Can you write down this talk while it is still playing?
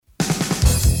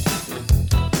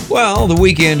Well, the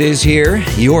weekend is here.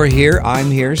 You're here. I'm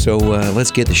here. So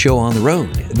let's get the show on the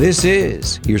road. This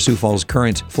is your Sioux Falls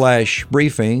Current Flash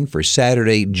Briefing for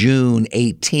Saturday, June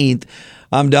 18th.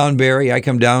 I'm Don Barry. I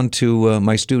come down to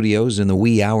my studios in the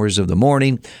wee hours of the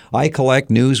morning. I collect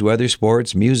news, weather,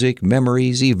 sports, music,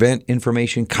 memories, event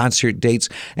information, concert dates,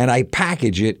 and I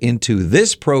package it into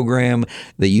this program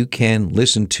that you can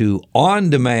listen to on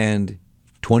demand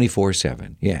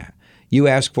 24/7. Yeah, you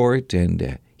ask for it,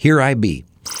 and here I be.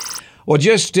 Well,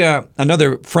 just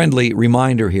another friendly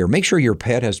reminder here. Make sure your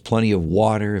pet has plenty of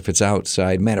water if it's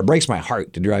outside. Man, it breaks my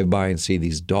heart to drive by and see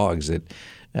these dogs that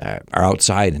are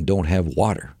outside and don't have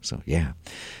water. So, yeah.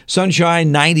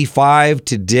 Sunshine, 95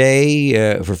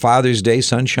 today for Father's Day.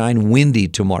 Sunshine, windy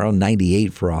tomorrow,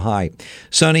 98 for a high.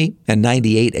 Sunny and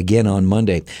 98 again on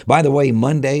Monday. By the way,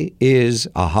 Monday is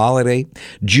a holiday.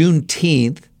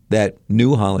 Juneteenth, that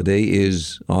new holiday,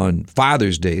 is on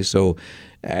Father's Day, so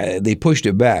they pushed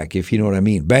it back, if you know what I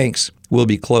mean. Banks will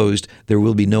be closed. There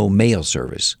will be no mail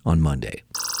service on Monday.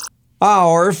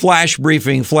 Our Flash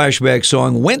Briefing flashback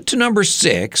song went to number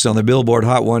 6 on the Billboard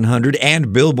Hot 100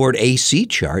 and Billboard AC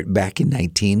chart back in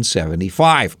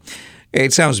 1975.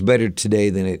 It sounds better today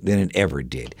than it ever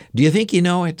did. Do you think you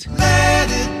know it? Let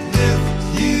it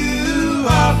lift you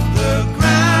off the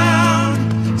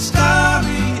ground.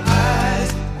 Starry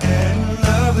eyes and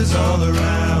love is all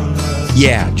around.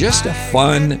 Yeah, just a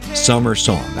fun summer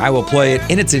song. I will play it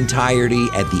in its entirety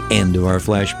at the end of our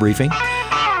Flash Briefing.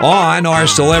 On our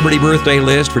celebrity birthday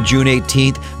list for June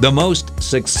 18th, the most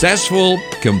successful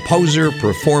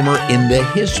composer-performer in the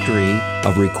history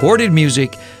of recorded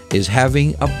music is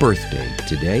having a birthday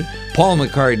today. Paul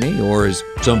McCartney, or as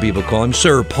some people call him,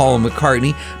 Sir Paul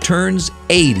McCartney, turns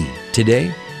 80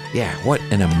 today. Yeah, what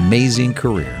an amazing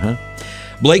career, huh?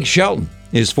 Blake Shelton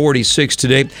is 46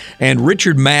 today, and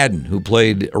Richard Madden, who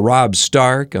played Robb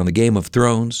Stark on the Game of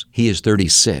Thrones, he is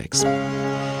 36.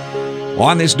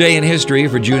 On this day in history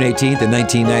for June 18th in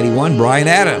 1991, Bryan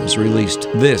Adams released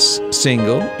this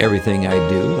single, Everything I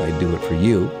Do It For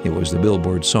You. It was the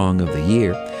Billboard Song of the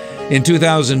Year. In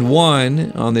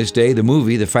 2001, on this day, the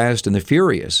movie The Fast and the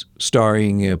Furious,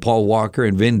 starring Paul Walker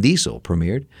and Vin Diesel,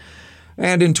 premiered.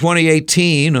 And in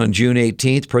 2018, on June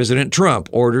 18th, President Trump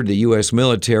ordered the U.S.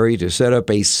 military to set up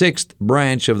a sixth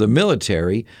branch of the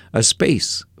military, a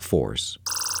space force.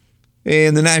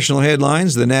 In the national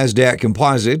headlines, the NASDAQ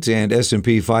Composite and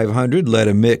S&P 500 led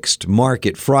a mixed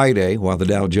market Friday, while the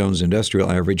Dow Jones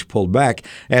Industrial Average pulled back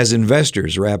as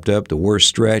investors wrapped up the worst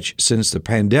stretch since the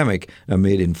pandemic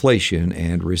amid inflation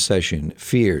and recession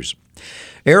fears.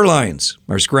 Airlines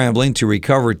are scrambling to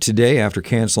recover today after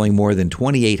canceling more than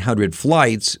 2,800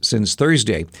 flights since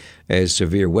Thursday as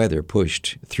severe weather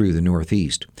pushed through the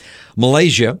Northeast.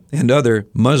 Malaysia and other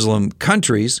Muslim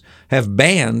countries have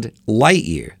banned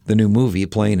Lightyear, the new movie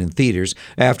playing in theaters,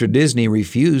 after Disney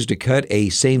refused to cut a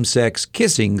same-sex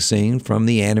kissing scene from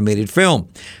the animated film.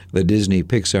 The Disney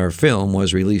Pixar film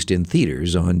was released in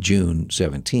theaters on June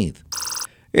 17th.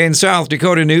 In South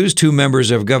Dakota news, 2 members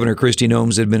of Governor Kristi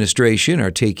Noem's administration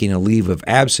are taking a leave of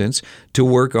absence to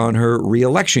work on her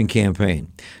re-election campaign.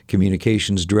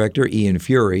 Communications Director Ian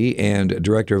Fury and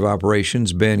Director of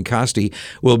Operations Ben Costi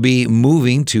will be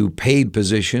moving to paid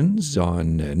positions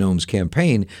on Noem's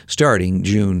campaign starting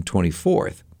June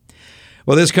 24th.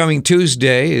 Well, this coming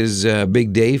Tuesday is a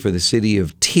big day for the city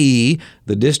of T.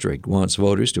 The district wants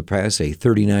voters to pass a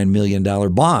 $39 million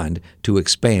bond to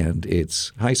expand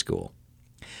its high school.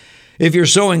 If you're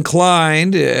so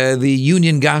inclined, the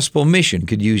Union Gospel Mission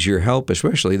could use your help,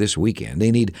 especially this weekend. They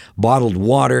need bottled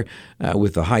water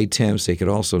with the high temps. They could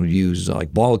also use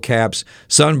like ball caps,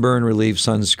 sunburn relief,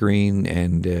 sunscreen,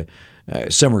 and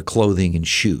summer clothing and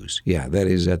shoes. Yeah, that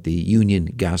is at the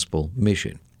Union Gospel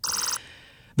Mission.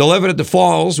 The Levitt at the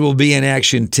Falls will be in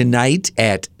action tonight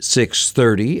at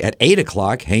 6:30. At 8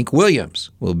 o'clock, Hank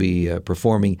Williams will be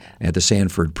performing at the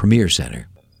Sanford Premier Center.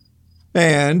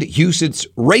 And Huset's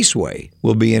Raceway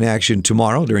will be in action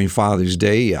tomorrow during Father's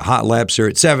Day. Hot laps are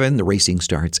at 7. The racing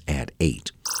starts at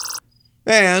 8.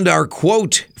 And our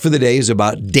quote for the day is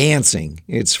about dancing.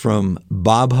 It's from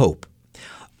Bob Hope.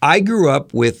 I grew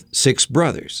up with 6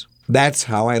 brothers. That's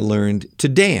how I learned to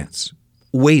dance,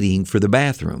 waiting for the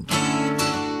bathroom.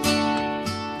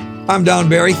 I'm Don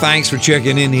Barry. Thanks for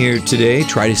checking in here today.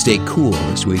 Try to stay cool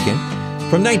this weekend.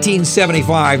 From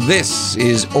 1975, this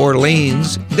is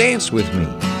Orleans, Dance With Me,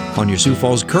 on your Sioux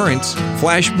Falls Currents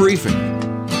Flash Briefing.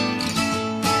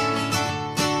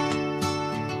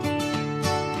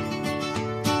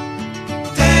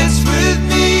 Dance with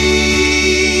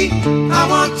me, I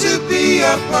want to be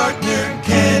a partner,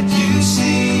 can't you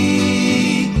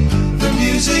see? The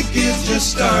music is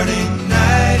just starting,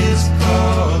 night is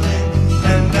calling,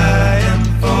 and I am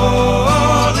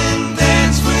falling.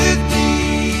 Dance with me.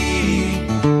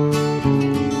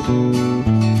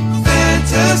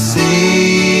 Fantasy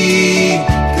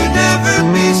could never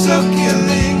be so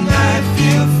killing. I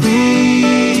feel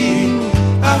free.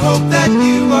 I hope that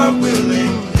you are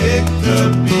willing. Pick the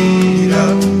beat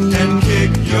up and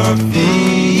kick your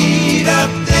feet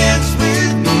up. Dance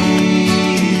with me.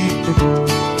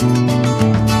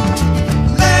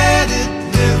 Let it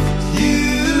lift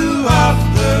you off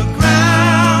the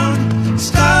ground.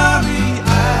 Starry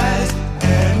eyes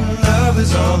and love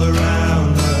is all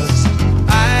around us.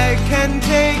 I can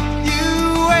take you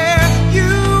where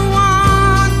you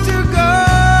want to go.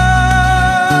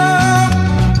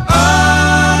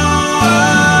 Oh,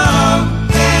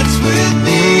 dance with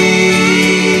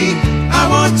me. I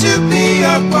want to be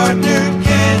your partner,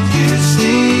 can't you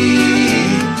see?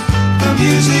 The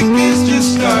music is just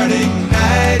starting,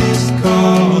 night is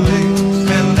calling,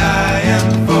 and I am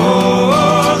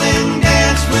falling.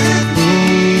 Dance with me.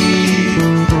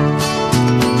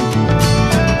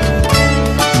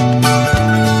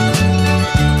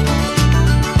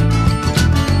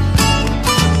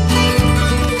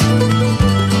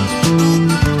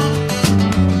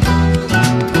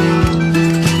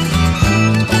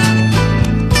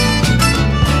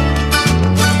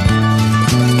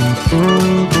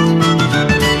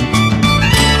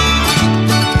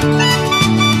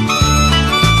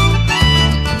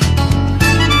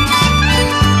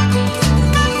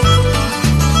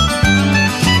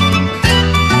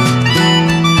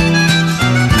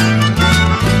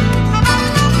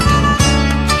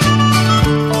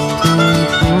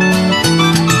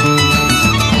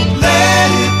 Let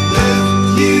it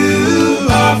lift you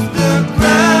off the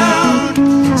ground.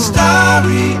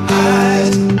 Starry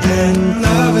eyes and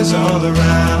love is all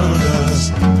around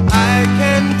us. I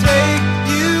can take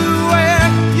you where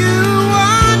you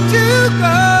want to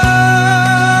go.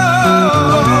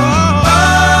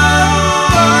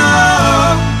 Oh,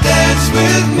 dance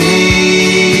with me.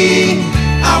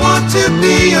 I want to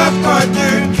be your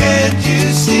partner, can't you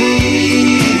see?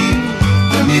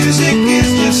 The music is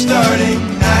just starting,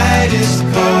 night is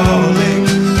calling,